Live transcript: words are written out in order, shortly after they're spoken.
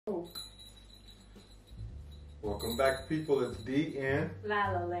Welcome back, people. It's D and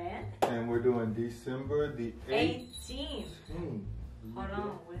La La Land. And we're doing December the 18th. Hold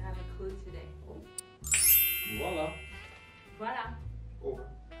on, we have a clue today. Oh. Voila. Voila. Oh.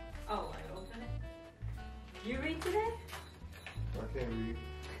 Oh, I open it. You read today? I can't read.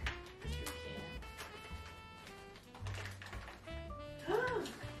 You can.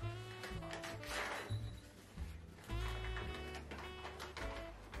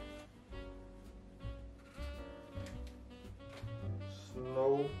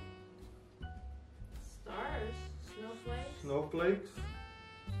 Snow. Stars. Snowflakes. Snowflakes.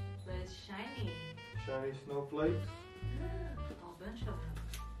 But it's shiny. Shiny snowflakes. A whole bunch of them.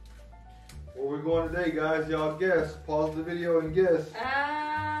 Where we're going today, guys? Y'all guess. Pause the video and guess.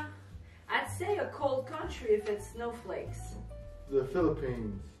 I'd say a cold country if it's snowflakes. The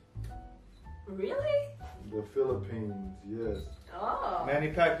Philippines. Really? The Philippines, yes. Oh.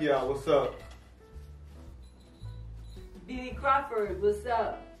 Manny Pacquiao, what's up? Billy Crawford, what's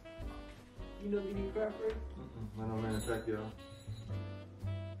up? You know Billy Crawford? I know Manny Pacquiao.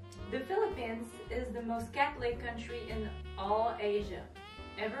 The Philippines is the most Catholic country in all Asia.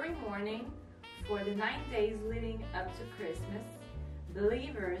 Every morning, for the 9 days leading up to Christmas,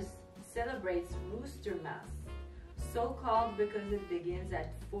 believers celebrate Rooster Mass, so called because it begins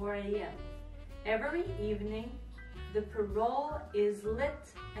at 4 a.m. Every evening, the parole is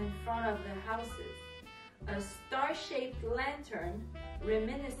lit in front of the houses. A star-shaped lantern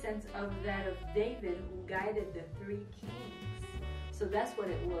reminiscent of that of David who guided the 3 kings. So that's what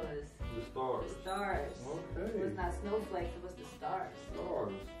it was. The stars. The stars. Okay. It was not snowflakes, it was the stars.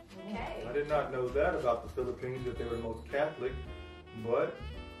 Stars. Okay. I did not know that about the Philippines, that they were the most Catholic, but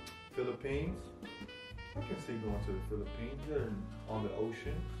Philippines, I can see going to the Philippines. They're on the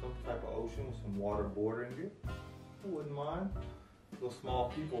ocean, some type of ocean with some water bordering it. I wouldn't mind. Little small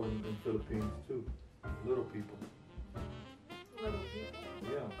people in Philippines too. Little people. Little people.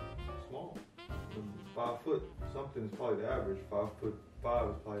 Yeah, small. 5 foot something is probably the average. 5'5" is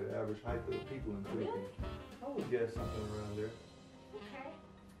probably the average height of the people in the Philippines. I would guess something around there. Okay.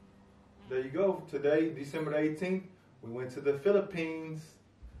 There you go. Today, December the 18th, we went to the Philippines.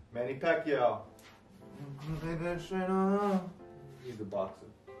 Manny Pacquiao. He's a boxer.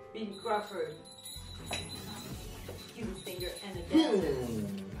 Billy Crawford. Cute finger and a dancer.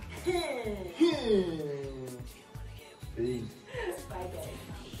 Peace. Bye, guys.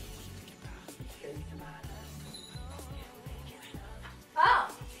 Oh!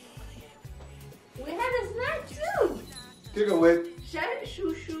 We had a snack too! Kika with.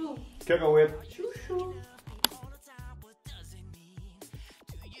 Shoo shoo. Kika with. Shoo shoo.